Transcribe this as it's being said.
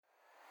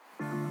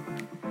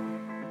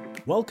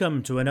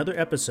Welcome to another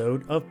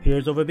episode of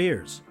Peers Over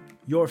Beers,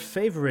 your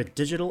favorite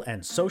digital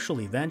and social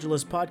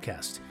evangelist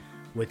podcast,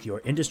 with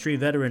your industry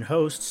veteran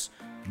hosts,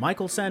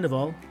 Michael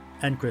Sandoval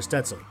and Chris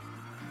Tetzel.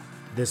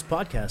 This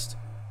podcast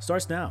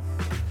starts now.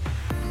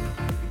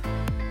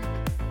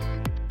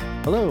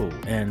 Hello,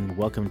 and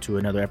welcome to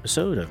another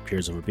episode of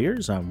Peers Over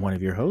Beers. I'm one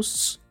of your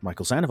hosts,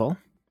 Michael Sandoval.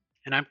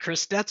 And I'm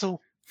Chris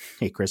Tetzel.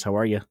 Hey, Chris, how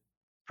are you?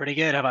 Pretty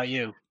good. How about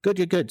you?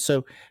 Good.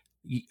 So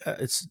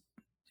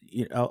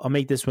I'll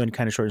make this one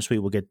kind of short and sweet.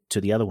 We'll get to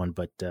the other one,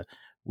 but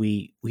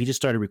we just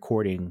started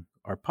recording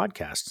our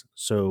podcast.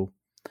 So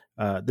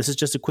this is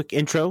just a quick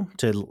intro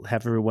to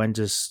have everyone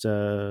just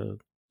to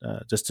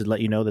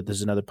let you know that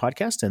there's another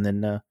podcast, and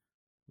then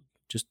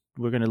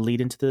we're going to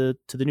lead into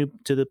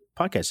the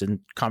podcast.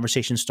 And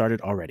conversation started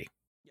already.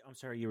 I'm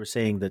sorry, you were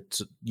saying that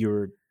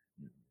you're.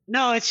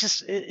 No,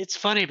 it's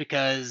funny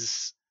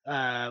because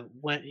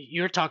when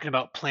you're talking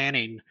about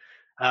planning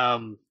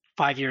 5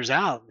 years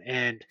out,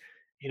 and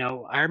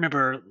I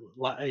remember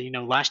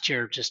last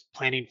year just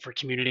planning for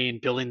community and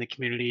building the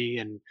community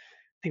and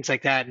things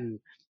like that,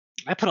 and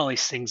I put all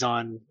these things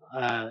on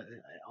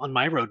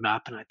my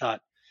roadmap, and I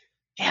thought,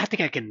 yeah, I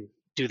think I can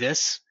do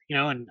this,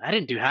 and I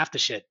didn't do half the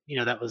shit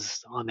that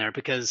was on there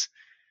because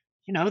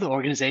the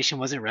organization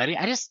wasn't ready.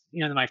 I just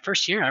my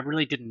first year I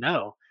really didn't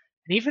know,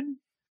 and even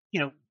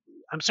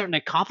I'm starting to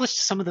accomplish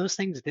some of those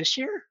things this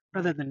year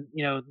rather than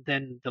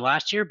than the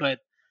last year, but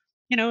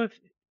if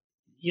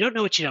you don't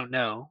know what you don't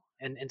know.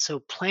 And so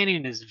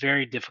planning is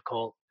very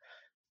difficult,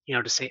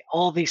 to say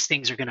all these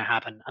things are going to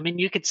happen. I mean,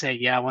 you could say,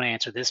 yeah, I want to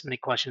answer this many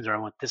questions, or I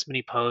want this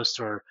many posts,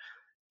 or,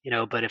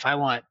 but if I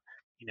want,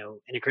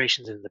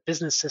 integrations into the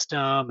business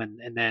system,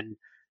 and then,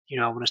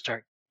 I want to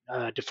start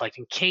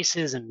deflecting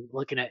cases and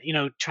looking at,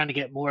 trying to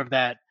get more of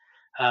that,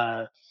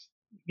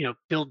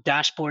 build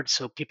dashboards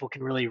so people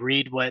can really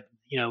read what,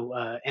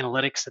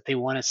 analytics that they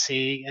want to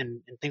see and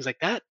things like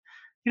that.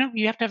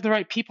 You have to have the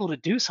right people to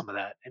do some of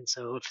that. And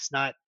so if it's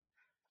not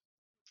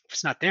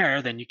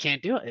there, then you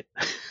can't do it.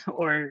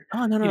 Or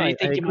no, I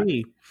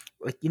agree.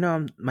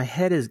 My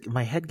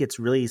head gets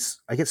really.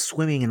 I get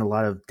swimming in a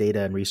lot of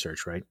data and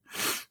research, right?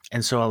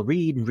 And so I'll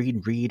read,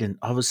 and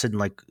all of a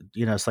sudden,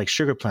 it's like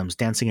sugar plums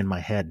dancing in my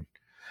head.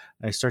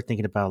 I start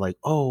thinking about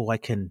I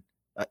can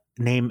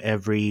name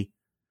every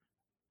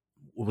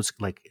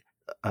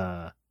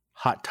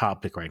hot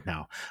topic right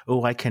now.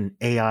 Oh, I can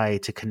AI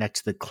to connect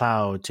to the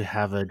cloud to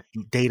have a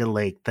data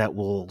lake that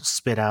will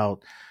spit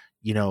out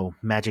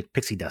magic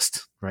pixie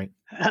dust, right?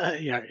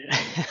 Yeah,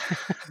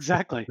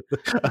 exactly.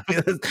 I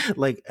mean,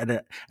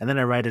 and then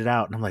I write it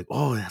out, and I'm like,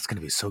 oh, that's going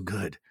to be so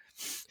good.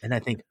 And I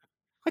think,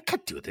 I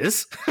can't do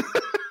this.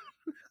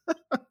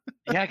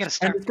 Yeah, I got to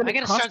start. I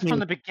got to start from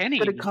the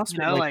beginning. It costs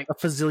me like $1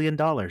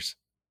 bazillion.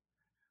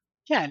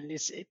 Yeah, and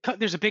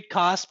there's a big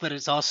cost, but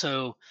it's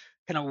also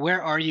kind of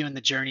where are you in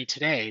the journey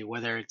today,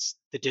 whether it's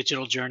the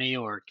digital journey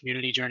or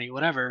community journey,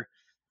 whatever.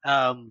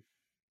 And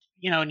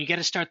you got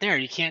to start there.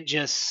 You can't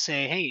just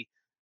say, hey,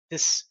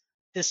 this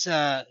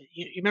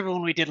you remember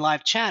when we did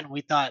live chat and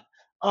we thought,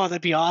 oh,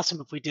 that'd be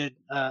awesome if we did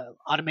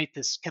automate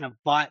this kind of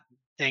bot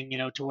thing,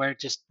 to where it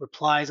just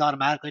replies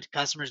automatically to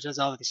customers, does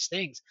all of these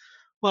things.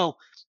 Well,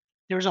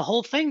 there was a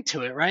whole thing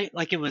to it, right?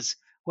 Like it was,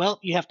 well,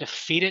 you have to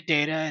feed it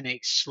data and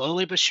it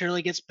slowly but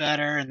surely gets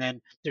better. And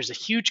then there's a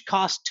huge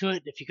cost to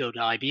it if you go to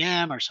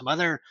IBM or some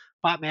other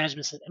bot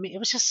management system. I mean, it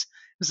was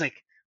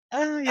like,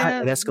 oh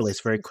yeah. It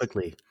escalates very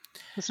quickly.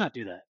 Let's not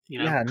do that.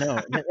 Yeah,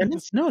 no.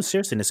 No,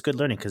 seriously, and it's good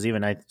learning because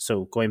even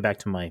so going back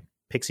to my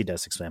pixie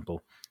dust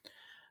example,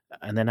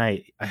 and then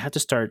I had to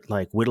start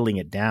whittling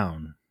it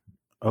down.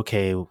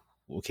 Okay,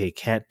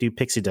 can't do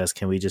pixie dust.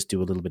 Can we just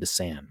do a little bit of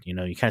sand? You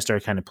kind of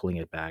start pulling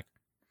it back.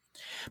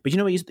 But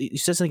you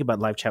said something about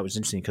live chat was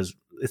interesting because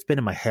it's been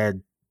in my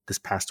head this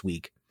past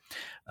week.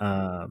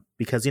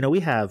 Because we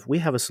have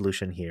a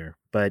solution here,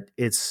 but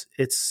it's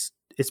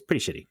pretty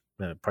shitty.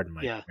 Pardon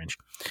my French.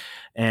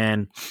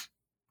 And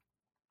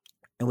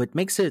what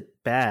makes it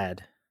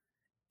bad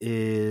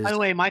is. By the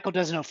way, Michael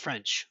doesn't know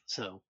French,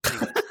 so.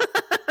 Anyway.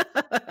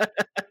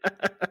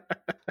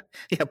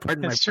 Yeah,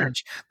 pardon my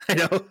French. I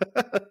know.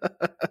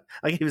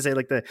 I can even say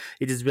that.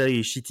 It is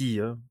very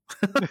shitty.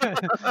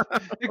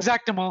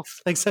 Exactement.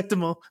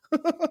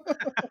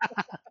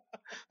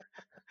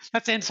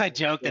 That's an inside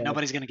joke that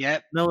nobody's going to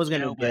get. No one's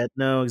going to get.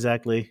 No,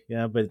 exactly.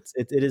 Yeah, but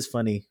it is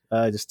funny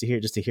just to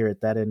hear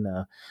it that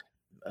in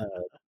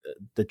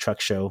the truck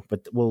show,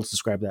 but we'll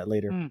describe that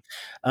later.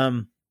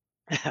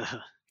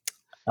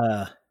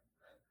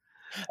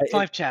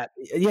 Live chat.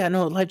 Yeah,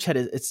 no, live chat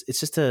is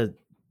it's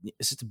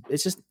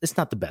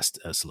not the best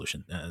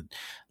solution. A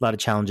lot of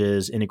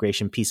challenges,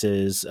 integration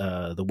pieces,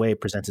 the way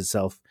it presents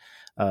itself,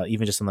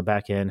 even just on the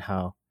back end,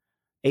 how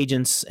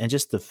agents and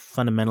just the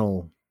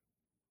fundamental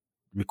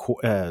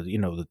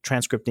the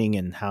transcripting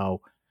and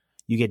how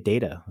you get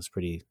data is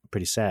pretty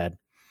sad.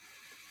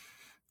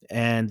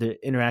 And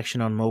the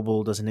interaction on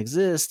mobile doesn't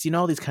exist,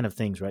 all these kind of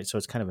things, right? So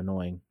it's kind of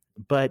annoying.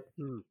 But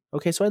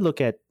okay, so I look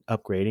at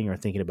upgrading or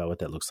thinking about what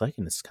that looks like,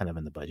 and it's kind of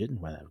in the budget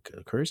and when that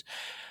occurs.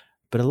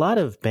 But a lot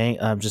of bank,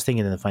 I'm just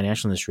thinking in the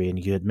financial industry,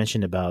 and you had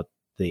mentioned about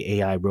the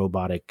AI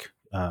robotic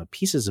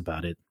pieces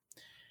about it.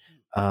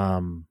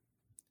 Um,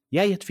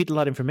 yeah, you have to feed a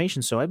lot of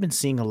information. So I've been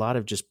seeing a lot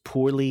of just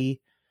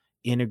poorly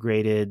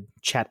integrated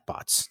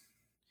chatbots.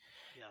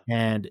 Yeah.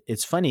 And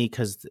it's funny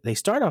because they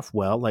start off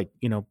well, like,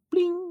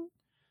 bling,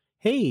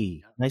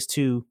 hey, nice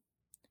to,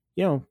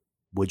 you know,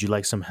 would you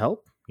like some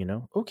help?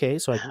 Okay.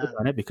 So I click Yeah.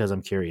 on it because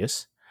I'm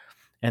curious.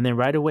 And then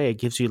right away it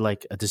gives you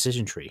like a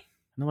decision tree.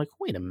 And I'm like,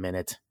 wait a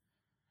minute.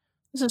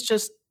 This is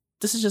just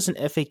this is just an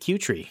FAQ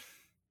tree.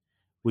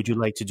 Would you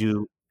like to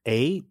do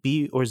A,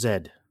 B, or Z?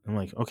 I'm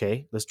like,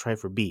 okay, let's try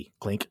for B.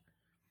 Clink.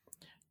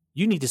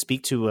 You need to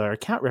speak to our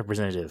account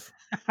representative.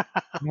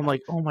 And I'm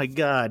like, oh my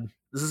God,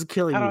 this is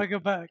killing How do me. I go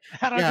back?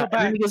 How do I Yeah, go and then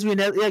back? it gives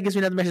me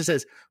another message that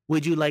says,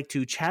 would you like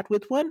to chat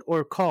with one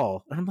or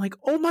call? And I'm like,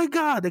 oh my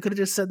God, they could have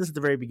just said this at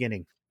the very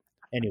beginning.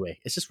 Anyway,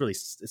 it's just really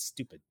it's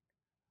stupid.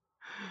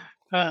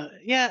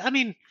 Yeah, I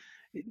mean,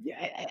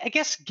 I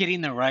guess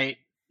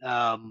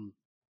um,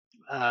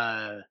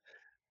 uh,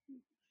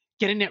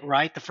 getting it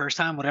right the first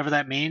time, whatever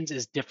that means,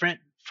 is different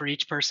for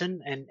each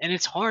person, and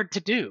it's hard to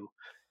do.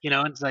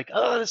 It's like,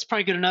 oh, that's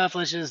probably good enough.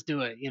 Let's just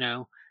do it.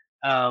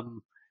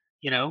 Um,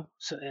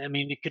 So I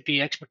mean, it could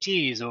be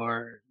expertise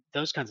or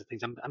those kinds of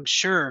things. I'm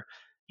sure,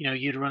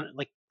 you'd run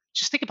like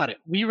just think about it.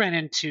 We ran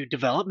into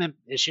development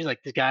issues,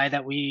 like the guy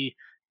that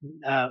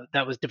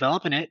was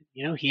developing it.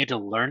 He had to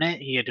learn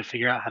it. He had to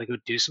figure out how to go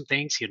do some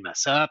things. He'd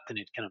mess up, and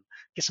he'd kind of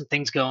get some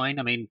things going.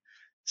 I mean,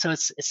 so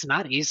it's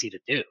not easy to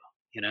do.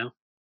 You know.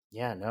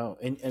 Yeah, no,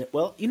 and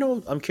well,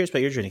 I'm curious about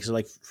your journey because,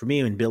 like, for me,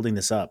 in building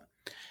this up,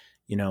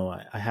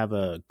 I have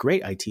a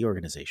great IT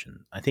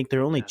organization. I think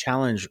their only Yeah.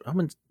 challenge,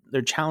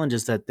 their challenge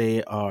is that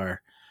they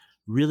are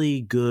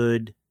really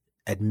good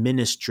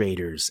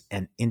administrators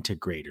and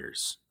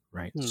integrators,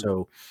 right? Hmm.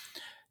 So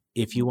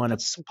if you want to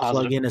That's some plug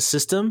positive. in a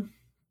system,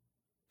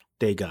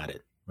 they got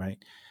it,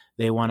 right?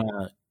 They want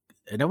to,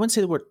 and I wouldn't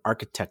say the word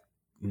architect,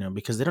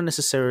 because they don't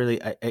necessarily.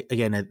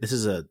 Again, this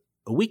is a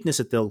weakness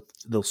that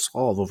they'll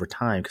solve over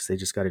time because they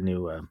just got a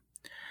new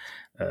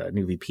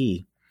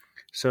VP.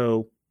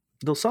 So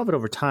they'll solve it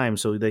over time,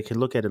 so they can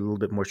look at it a little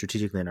bit more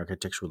strategically and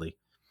architecturally.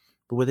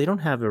 But where they don't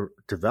have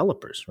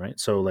developers, right?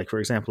 So, like for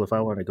example, if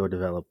I want to go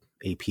develop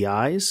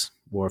APIs,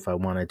 or if I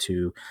wanted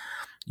to,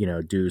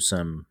 do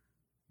some,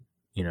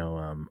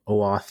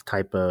 OAuth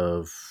type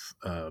of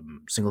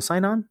single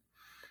sign-on,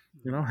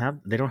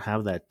 they don't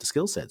have that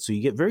skill set. So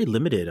you get very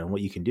limited on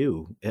what you can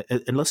do,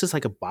 unless it's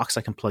like a box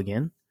I can plug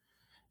in.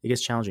 It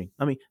gets challenging.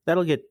 I mean,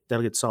 that'll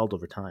get solved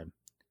over time.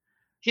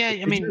 Yeah, I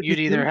Did mean, you you'd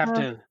either have have?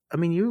 to I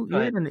mean, go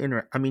ahead.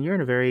 you're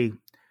in a very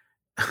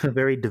a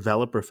very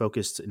developer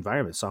focused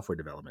environment, software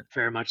development.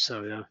 Very much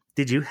so, yeah.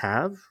 Did you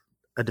have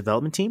a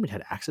development team that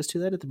had access to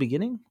that at the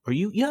beginning, or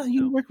you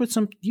No, worked with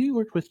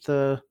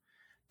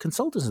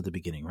consultants at the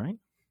beginning, right?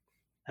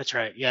 that's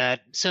right. Yeah.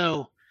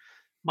 So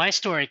my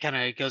story kind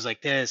of goes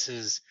like this: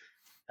 is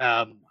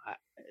I-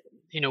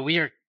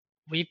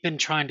 we've been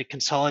trying to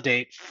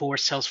consolidate 4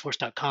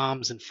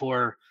 Salesforce.coms and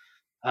 4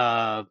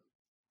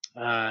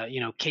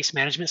 case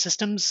management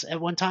systems at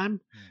one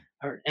time.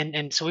 Mm.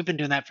 And so we've been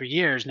doing that for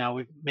years now.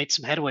 We've made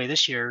some headway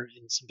this year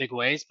in some big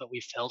ways, but we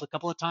failed a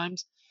couple of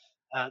times.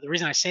 The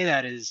reason I say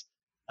that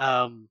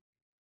um,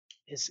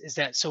 is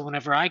that so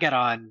whenever I got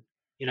on,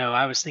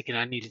 I was thinking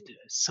I needed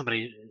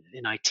somebody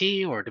in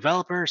IT or a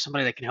developer,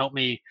 somebody that can help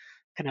me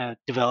kind of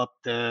develop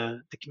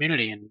the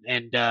community and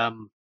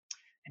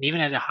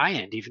even at a high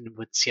end, even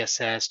with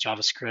CSS,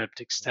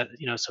 JavaScript,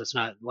 so it's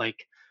not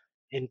like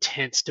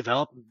intense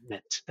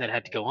development that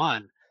had to go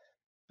on.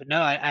 But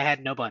no, I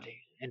had nobody.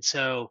 And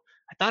so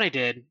I thought I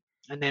did.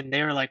 And then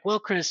they were like, well,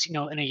 Chris, in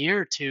a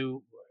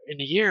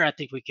year, I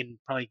think we can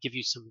probably give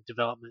you some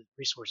development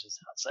resources.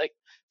 And I was like,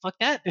 fuck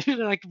that. Dude.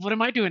 Like, what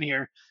am I doing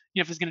here?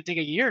 If it's going to take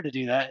a year to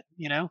do that.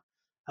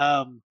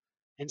 Um,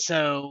 and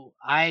so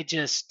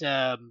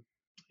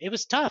it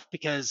was tough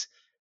because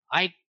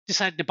I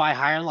decided to buy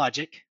Higher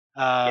Logic,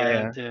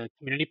 Yeah. the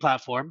community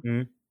platform.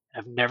 Mm.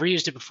 I've never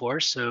used it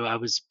before, so I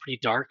was pretty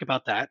dark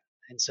about that.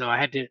 And so I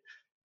had to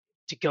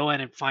go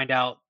in and find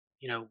out,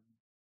 you know,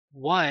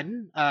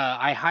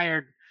 I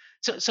hired.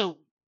 So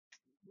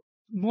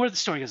more of the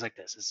story goes like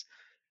this: is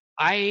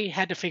I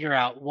had to figure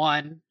out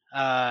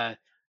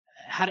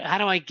how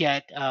do I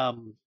get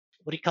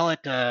what do you call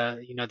it?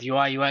 The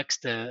UI UX,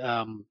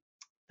 the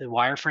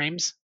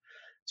wireframes.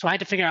 So I had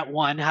to figure out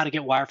how to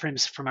get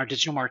wireframes from our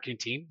digital marketing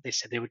team. They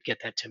said they would get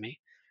that to me.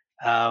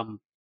 Um,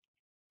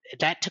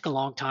 that took a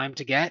long time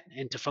to get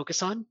and to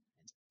focus on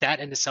that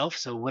in itself.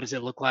 So what does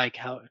it look like?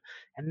 How,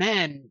 and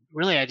then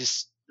really,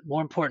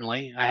 more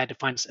importantly, I had to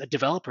find a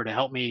developer to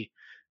help me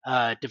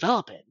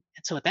develop it.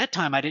 And so at that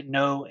time, I didn't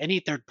know any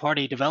third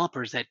party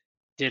developers that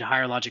did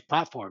higher logic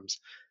platforms.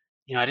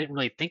 I didn't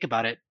really think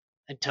about it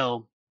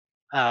until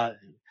uh,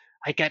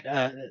 I got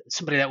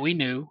somebody that we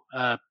knew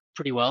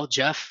pretty well,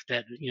 Jeff,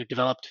 that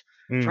developed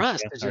for Mm.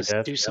 us Yeah, to our just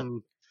dev. do Yep.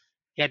 some.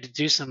 He had to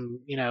do some,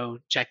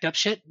 jacked up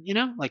shit,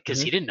 like because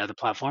Hmm. he didn't know the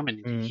platform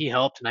and Mm. he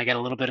helped, and I got a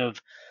little bit of,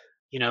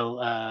 you know,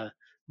 uh,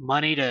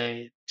 money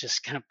to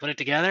just kind of put it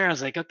together. I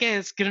was like, okay,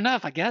 it's good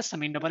enough, I guess. I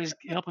mean, nobody's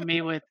helping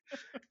me with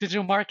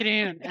digital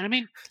marketing, and I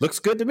mean, Looks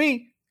good to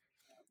me.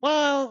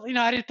 well,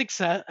 I didn't think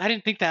so. I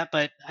didn't think that,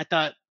 but I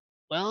thought,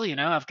 well,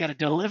 I've got to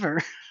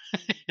deliver,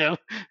 and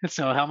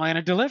so how am I going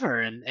to deliver?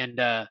 And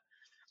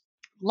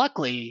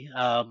luckily,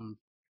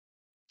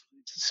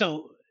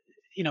 so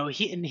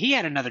he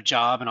had another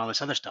job and all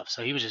this other stuff,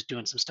 so he was just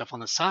doing some stuff on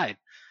the side.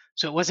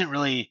 So it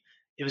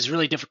was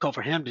really difficult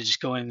for him to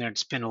just go in there and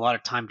spend a lot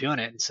of time doing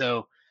it. And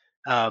so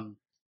um,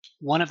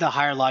 one of the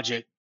higher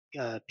logic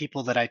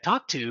people that I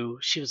talked to,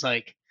 she was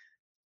like,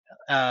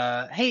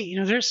 hey,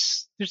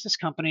 there's this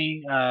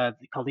company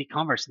called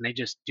e-commerce, and they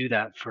just do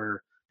that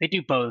for they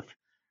do both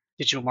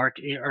digital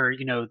market or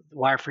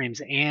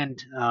wireframes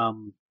and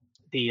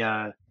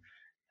the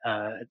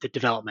the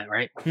development,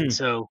 right? And Hmm.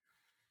 so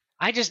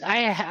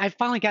I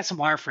finally got some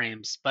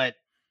wireframes, but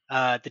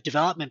the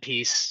development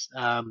piece,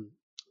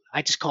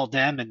 I just called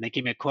them and they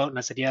gave me a quote and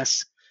I said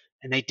yes,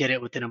 and they did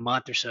it within a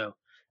month or so.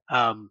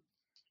 Um,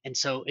 and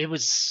so it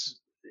was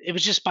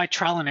just by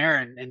trial and error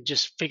and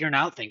just figuring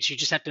out things. You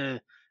just have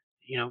to,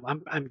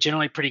 I'm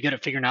generally pretty good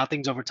at figuring out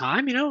things over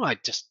time. I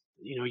just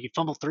you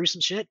fumble through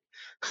some shit,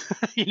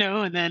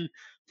 and then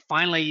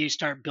finally you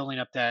start building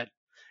up that,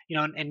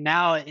 and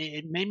now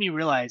it made me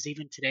realize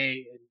even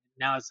today,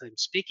 now as I'm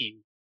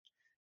speaking.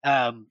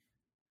 Um,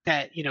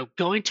 that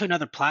going to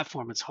another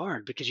platform is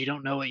hard because you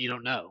don't know what you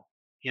don't know.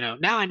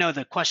 Now I know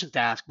the questions to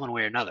ask one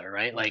way or another,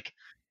 right? Like,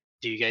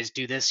 do you guys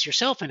do this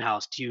yourself in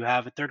house? Do you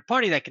have a third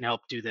party that can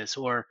help do this,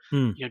 or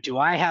Hmm. do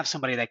I have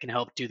somebody that can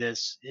help do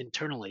this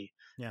internally?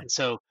 Yeah. And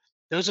so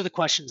those are the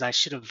questions I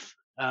should have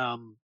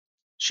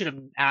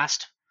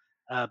asked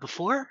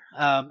before,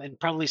 and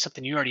probably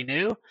something you already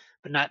knew,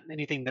 but not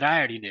anything that I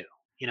already knew.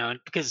 And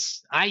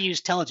because I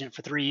used Telligent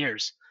for 3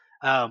 years,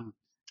 um,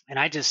 and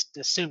I just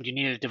assumed you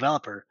needed a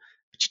developer,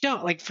 but you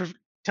don't. Like for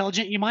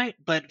Telligent, you might,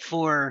 but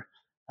for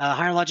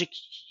Higher Logic,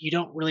 you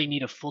don't really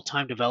need a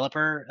full-time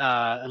developer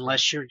Right.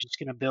 unless you're just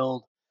going to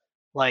build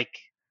like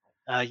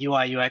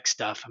UI UX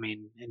stuff. I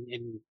mean,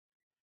 and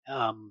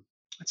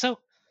so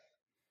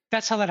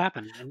that's how that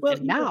happened. And Well,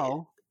 and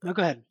now, no,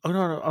 go ahead. oh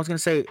no, I was gonna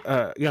say,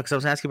 yeah, because I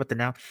was asking about the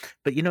now,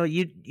 but you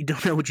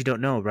don't know what you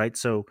don't know, right?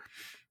 So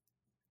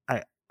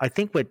I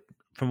think what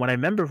from what I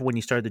remember when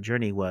you started the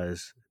journey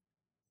was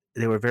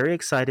they were very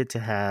excited to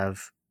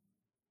have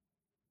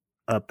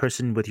a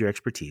person with your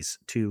expertise.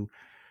 To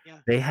Yeah,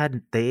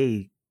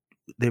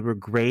 they were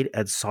great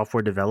at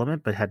software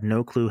development, but had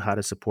no clue how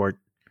to support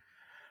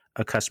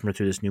a customer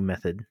through this new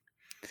method.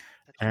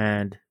 that's right.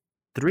 And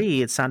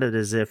three, it sounded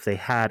as if they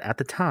had at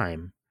the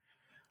time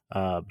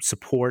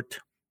support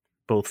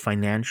both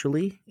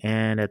financially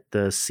and at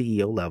the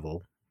CEO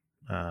level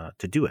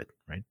to do it,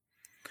 right?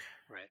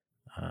 Right.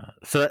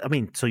 So I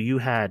mean, so you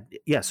had,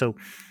 yeah. So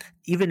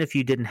even if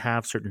you didn't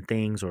have certain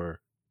things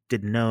or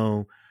didn't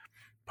know,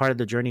 part of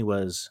the journey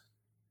was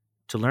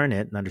to learn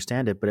it and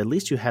understand it. But at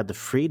least you had the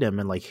freedom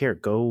and like, here,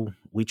 go.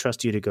 We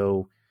trust you to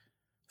go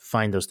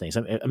find those things.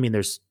 I mean,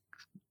 there's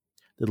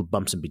little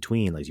bumps in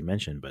between, like you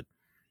mentioned, but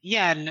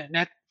Yeah, and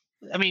that,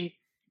 I mean,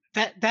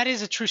 that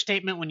is a true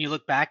statement when you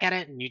look back at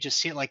it and you just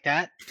see it like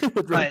that.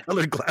 with rose But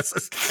colored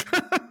glasses.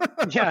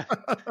 yeah,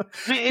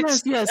 I mean,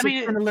 Yes, yes, I it's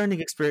mean, been a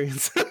learning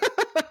experience.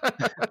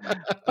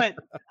 but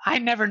I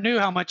never knew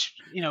how much,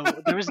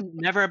 there was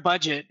never a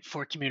budget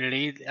for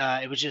community.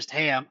 It was just,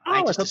 hey, I Oh,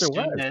 I just thought there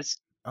assumed was. this.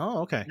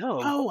 Oh, okay. No,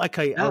 Oh,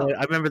 okay. Oh, no.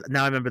 I remember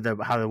now. I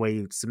remember how the way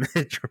you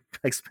submitted your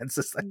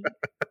expenses.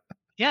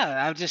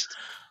 Yeah, I just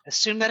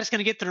assume that it's going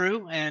to get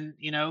through, and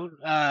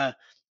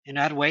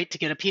I'd wait to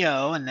get a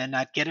PO, and then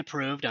I'd get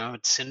approved. I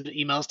would send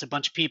emails to a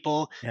bunch of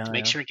people to Yeah,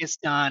 make yeah, sure it gets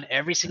done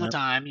every single yeah.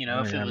 time.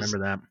 Oh, If yeah, it I was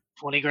remember that.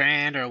 20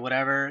 grand or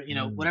whatever,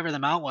 Mm. whatever the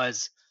amount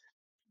was,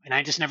 and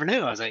I just never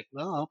knew. I was like,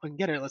 well, I hope I can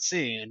get it. Let's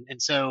see.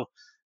 And so,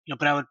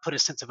 but I would put a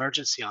sense of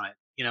urgency on it,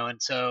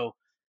 and so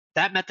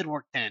that method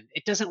worked then.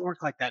 It doesn't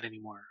work like that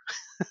anymore.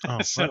 Oh,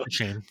 well, So, that's a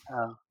shame.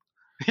 uh,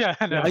 yeah,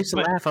 I Yeah, I know, used to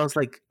but laugh. I was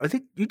like, are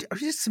you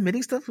just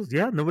submitting stuff?"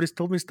 Yeah, nobody's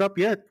told me to stop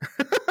yet.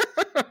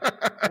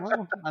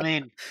 well, I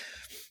mean,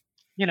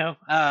 you know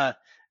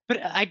but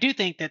I do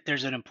think that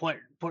there's an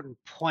important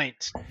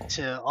point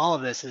to all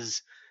of this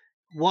is,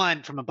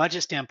 one, from a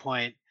budget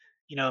standpoint.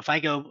 If I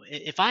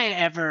had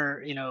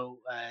ever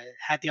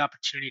had the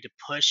opportunity to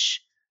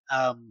push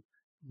um,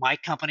 my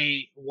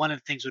company, one of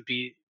the things would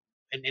be,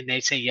 and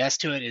they say yes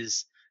to it,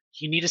 is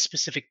you need a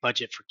specific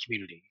budget for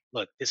community.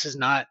 Look, this is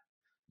not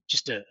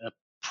just a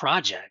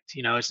project.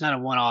 It's not a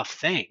one-off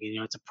thing.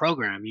 It's a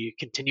program you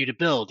continue to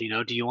build. Do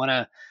you want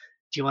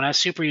a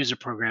super user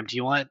program? Do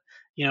you want,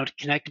 to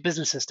connect to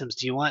business systems?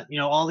 Do you want,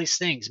 all these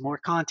things, more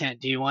content?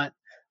 Do you want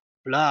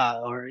blah,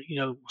 or,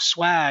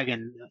 swag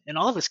and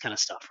all this kind of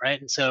stuff, right?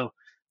 And so,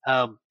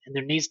 and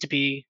there needs to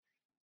be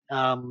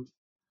um,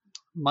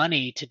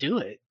 money to do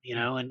it,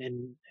 Mm.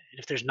 and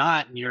if there's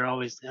not, and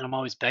I'm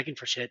always begging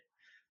for shit,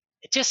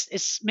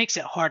 it makes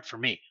it hard for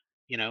me,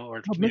 or the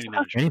Well, it makes community it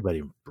hard for manager.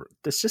 anybody.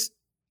 It's just,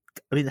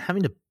 I mean,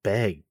 having to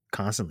beg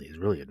constantly is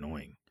really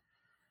annoying.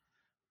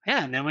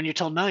 Yeah, and then when you're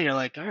told no, you're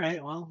like, all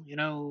right, well,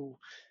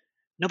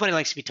 nobody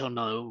likes to be told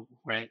no,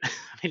 right? I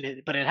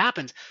mean, but it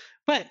happens.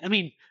 But I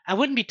mean, I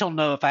wouldn't be told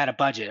no if I had a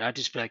budget. I'd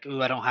just be like,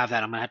 "Ooh, I don't have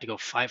that. I'm gonna have to go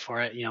fight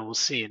for it. We'll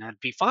see." And I'd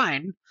be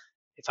fine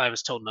if I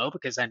was told no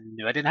because I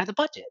knew I didn't have the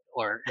budget,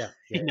 or Yeah,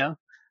 yeah. you know.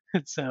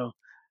 And so,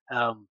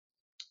 um,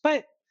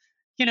 but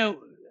you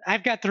know,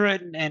 I've got through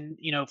it, and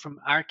from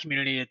our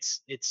community,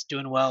 it's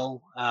doing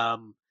well.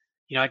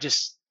 I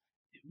just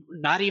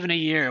not even a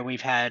year,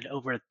 we've had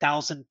over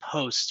 1,000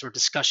 posts or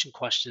discussion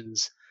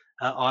questions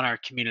on our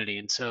community.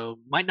 And so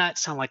might not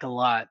sound like a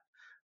lot,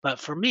 but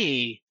for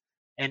me,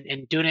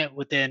 and doing it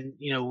within,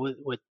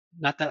 with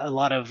not that a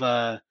lot of,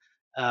 I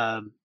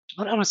don't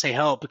want to say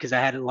help because I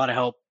had a lot of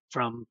help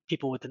from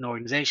people within the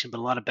organization, but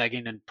a lot of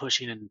begging and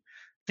pushing and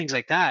things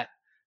like that.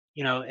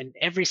 And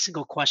every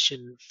single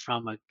question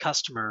from a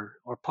customer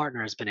or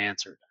partner has been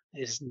answered.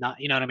 Is not,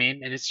 you know what I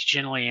mean? And it's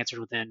generally answered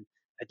within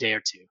a day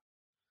or two.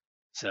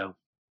 So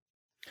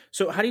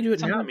So how do you do it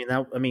now? I something, mean,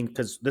 now, I mean,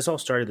 because this whole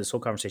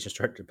conversation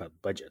started about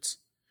budgets,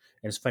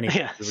 and it's funny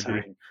yeah, we were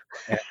sorry. doing.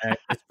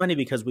 It's funny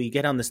because we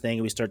get on this thing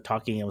and we start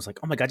talking, and I was like,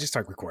 "Oh my god, just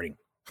start recording."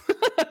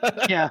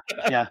 Yeah,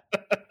 yeah,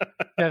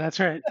 yeah, that's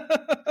right.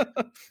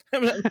 I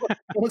mean,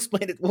 we'll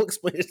explain it. We'll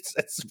explain it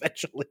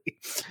eventually.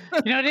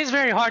 It is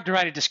very hard to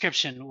write a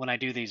description when I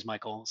do these,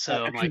 Michael.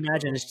 So I I'm can like,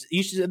 imagine. oh,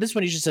 You should. This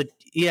one, you just said,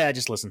 "Yeah,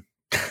 just listen."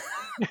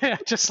 yeah,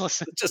 just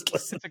listen. Just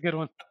listen. It's a good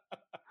one.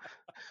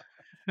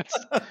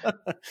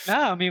 No,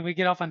 I mean, we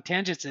get off on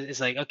tangents. It's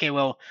like, okay,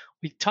 well,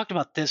 we talked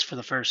about this for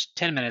the first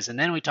 10 minutes, and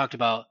then we talked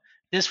about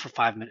this for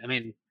 5 minutes. I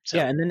mean,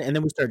 Yeah, so and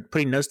then we start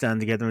putting notes down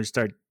together, and we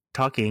start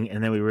talking,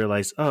 and then we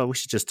realize, oh, we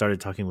should just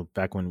started talking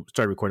back when we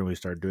started recording. When we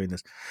started doing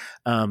this.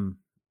 Um,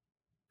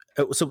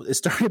 so it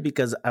started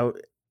because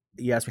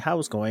you asked me how it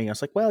was going. I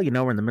was like, well,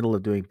 we're in the middle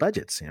of doing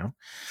budgets, yeah,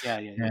 yeah,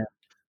 yeah, and,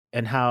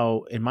 and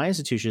how in my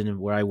institution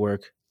where I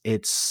work,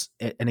 and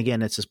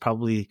again, it's just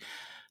probably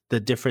the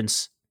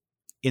difference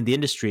in the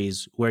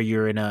industries where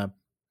you're in an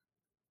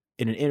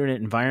internet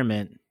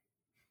environment.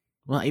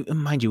 Well,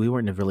 mind you, we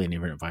weren't really in an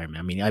internet environment.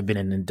 I mean, I've been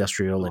in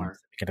industrial you and are.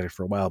 semiconductor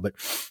for a while, but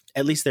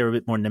at least they were a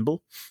bit more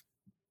nimble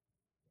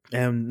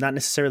and not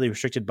necessarily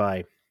restricted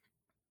by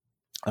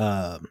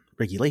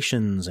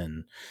regulations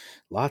and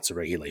lots of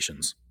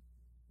regulations,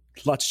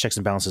 lots of checks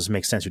and balances.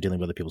 Makes sense. You're dealing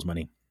with other people's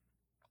money,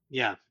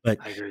 Yeah, but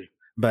I agree.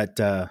 but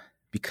I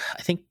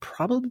think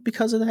probably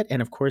because of that,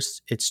 and of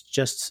course, it's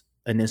just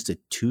an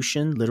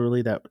institution.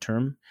 Literally, that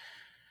term.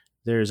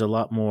 There's a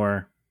lot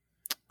more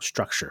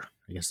structure.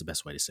 I guess the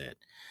best way to say it.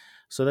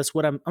 So that's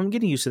what I'm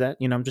getting used to that.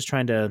 I'm just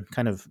trying to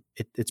kind of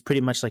it's pretty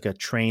much like a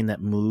train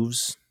that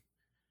moves,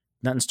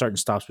 not in start and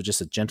stops, but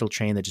just a gentle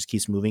train that just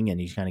keeps moving,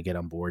 and you kind of get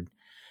on board.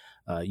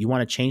 You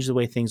want to change the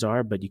way things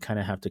are, but you kind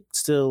of have to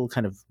still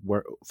kind of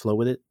flow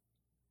with it.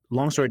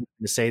 Long story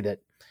to say that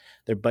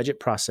their budget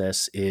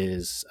process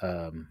is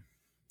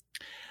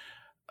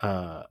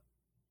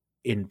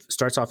in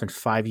starts off in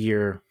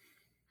 5-year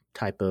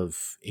type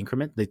of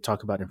increment. They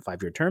talk about in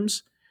 5-year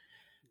terms.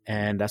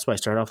 And that's why I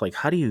started off like,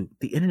 how do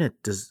the internet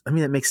does, I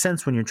mean, it makes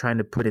sense when you're trying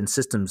to put in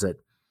systems that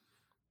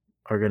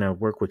are going to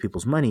work with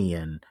people's money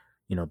and,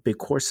 big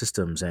core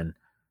systems and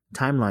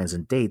timelines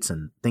and dates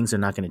and things are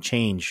not going to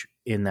change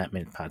in that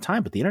minute of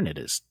time. But the internet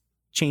is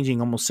changing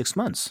almost 6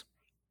 months.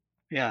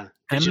 Yeah,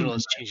 I remember, digital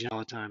is changing all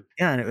the time.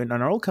 yeah. And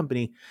on our old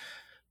company,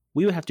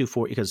 we would have to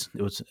do because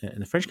it was in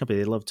the French company,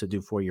 they love to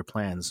do 4-year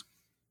plans.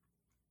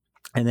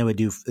 And then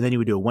you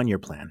would do a 1-year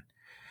plan.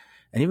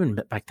 And even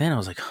back then I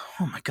was like,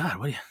 oh my God,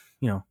 what do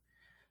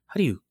how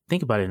do you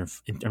think about it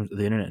in terms of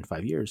the internet in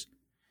 5 years?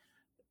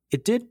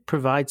 It did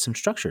provide some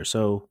structure.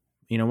 So,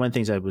 one of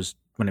the things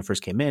when I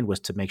first came in was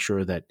to make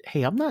sure that,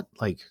 hey, I'm not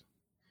like,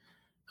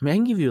 I mean, I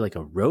can give you like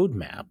a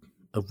roadmap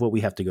of what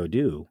we have to go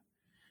do.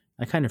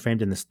 I kind of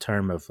framed in this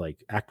term of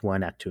like act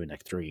 1, act 2, and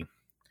act 3.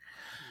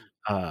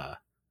 And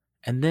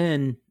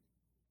then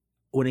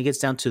when it gets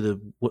down to the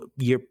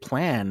year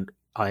plan,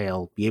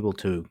 I'll be able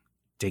to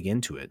dig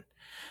into it.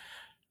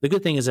 The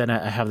good thing is that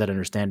I have that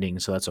understanding,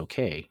 so that's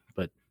okay.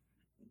 But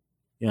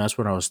that's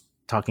when I was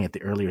talking at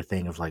the earlier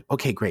thing of like,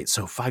 okay, great.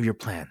 So 5-year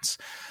plans,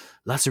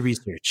 lots of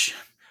research.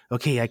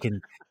 Okay, I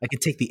can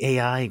take the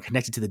AI and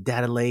connect it to the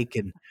data lake,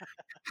 and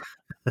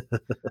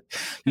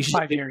you should just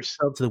 5 years.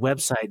 go to the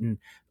website, and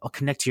I'll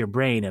connect to your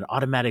brain, and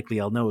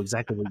automatically I'll know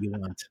exactly what you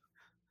want.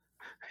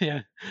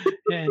 Yeah,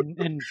 and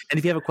And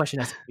if you have a question,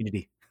 ask the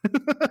community.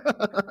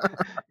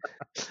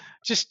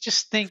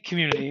 just think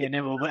community, and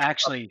it will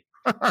actually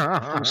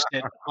post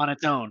it on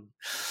its own.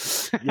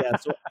 Yeah,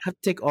 so I have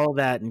to take all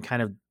that and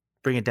kind of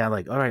bring it down.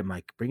 Like, all right,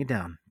 Mike, bring it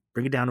down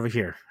over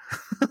here.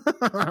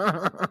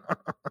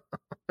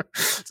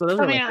 So those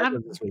I are my mean,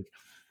 questions this week.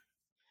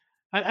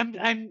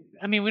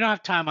 I mean, we don't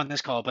have time on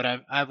this call, but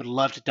I would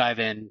love to dive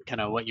in kind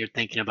of what you're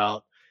thinking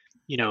about,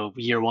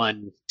 year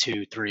 1,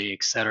 2, 3,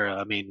 etc.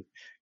 I mean,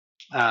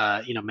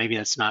 maybe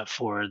that's not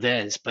for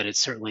this, but it's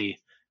certainly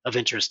of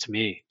interest to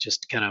me.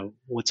 Just kind of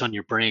what's on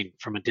your brain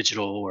from a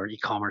digital or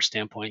e-commerce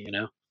standpoint.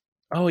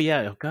 Oh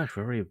yeah. Oh gosh,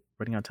 we're already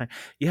running out of time.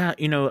 Yeah,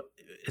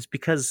 it's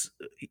because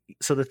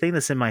so the thing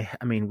that's in my,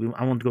 I mean,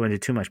 I won't go into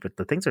too much, but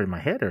the things that are in my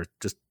head are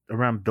just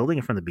around building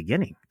it from the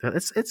beginning.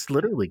 It's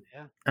literally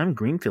Yeah. I'm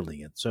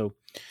greenfielding it. So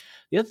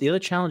the other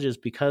challenge is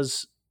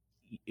because,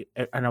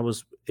 and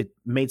it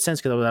made sense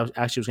because I was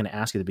actually going to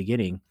ask you at the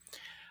beginning.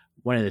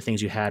 One of the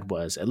things you had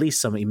was at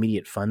least some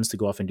immediate funds to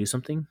go off and do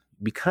something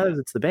Yeah. because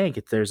it's the bank.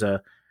 If there's I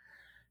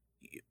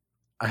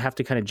have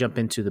to kind of jump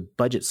into the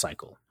budget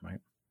cycle, right?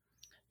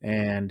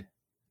 And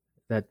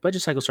that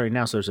budget cycle starting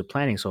now, so there's a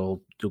planning.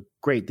 So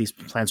great, these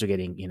plans are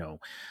getting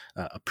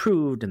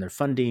approved and they're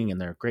funding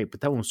and they're great,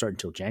 but that won't start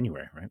until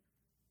January, right?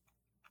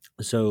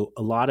 So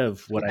a lot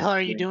of what What the I'm hell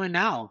are you doing, doing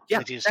now? yeah,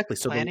 Like just exactly.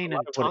 So a planning lot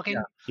and of what,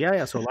 talking?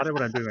 yeah. So a lot of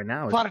what I'm doing right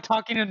now A is, lot of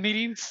talking in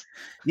meetings?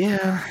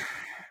 yeah,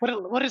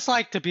 What it's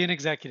like to be an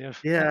executive.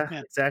 Oh, yeah,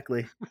 man.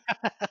 exactly,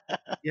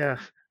 yeah,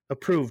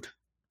 approved,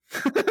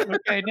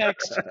 Okay,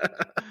 next.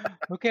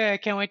 Okay, I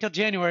can't wait till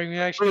January. We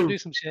actually go do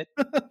approved. some shit.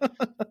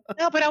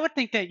 No, but I would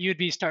think that you'd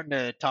be starting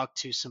to talk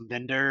to some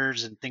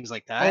vendors and things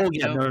like that, Oh you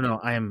yeah, know? no.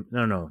 I am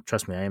no.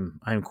 Trust me, I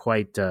am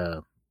quite.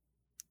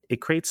 It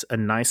creates a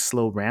nice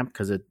slow ramp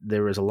because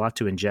there was a lot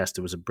to ingest.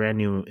 It was a brand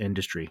new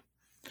industry,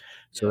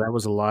 so Yeah. that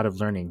was a lot of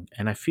learning.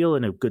 And I feel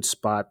in a good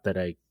spot that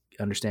I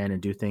understand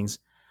and do things.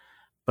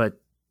 But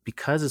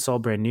because it's all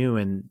brand new,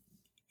 and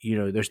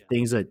there's Yeah.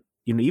 things that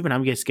even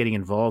I'm just getting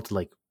involved.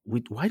 Like,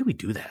 why do we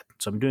do that?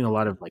 So I'm doing a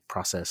lot of like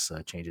process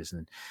changes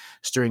and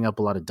stirring up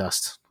a lot of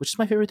dust, which is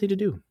my favorite thing to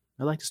do.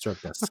 I like to stir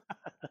up dust.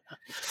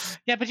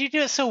 Yeah, but you do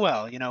it so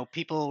well.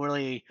 People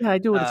really Yeah, I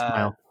do it with a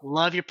smile.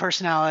 love your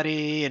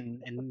personality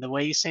and the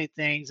way you say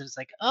things. And it's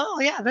like, oh,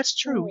 yeah, that's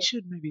true. We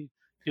should maybe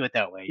do it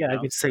that way, Yeah, I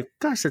could say,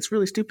 "Gosh, that's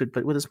really stupid,"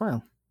 but with a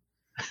smile.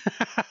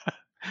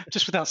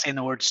 Just without saying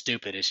the word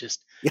stupid. It's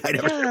just, Yeah, I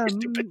know it's yeah, very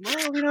stupid. well,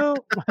 let me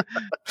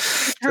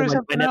So try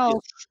something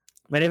else.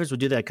 my neighbors would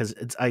do that because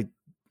it's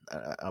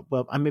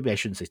well, maybe I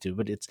shouldn't say stupid,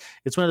 but it's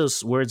one of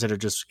those words that are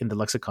just in the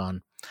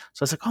lexicon.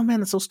 So I was like, oh man,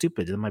 that's so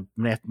stupid. And my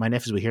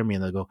nephews would hear me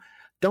and they'll go,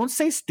 "Don't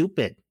say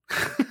stupid."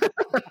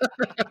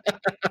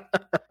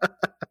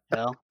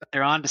 Well,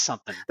 they're on to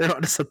something. They're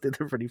onto something.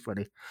 They're pretty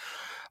funny.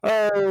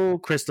 Oh,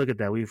 Chris, look at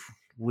that.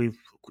 We've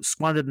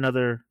squandered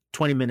another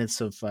 20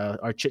 minutes of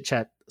our chit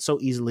chat so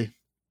easily.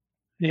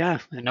 Yeah,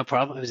 no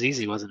problem. It was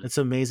easy, wasn't it? It's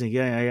amazing.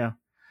 Yeah.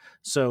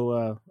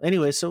 So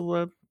anyway,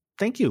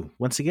 thank you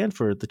once again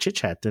for the chit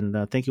chat,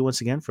 and thank you once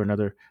again for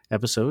another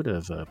episode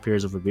of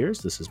Peers Over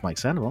Beers. This is Mike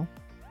Sandoval.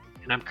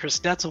 And I'm Chris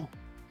Detzel.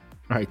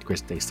 All right,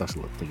 Chris, thanks. Thank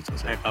you so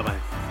much. All right, bye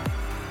bye.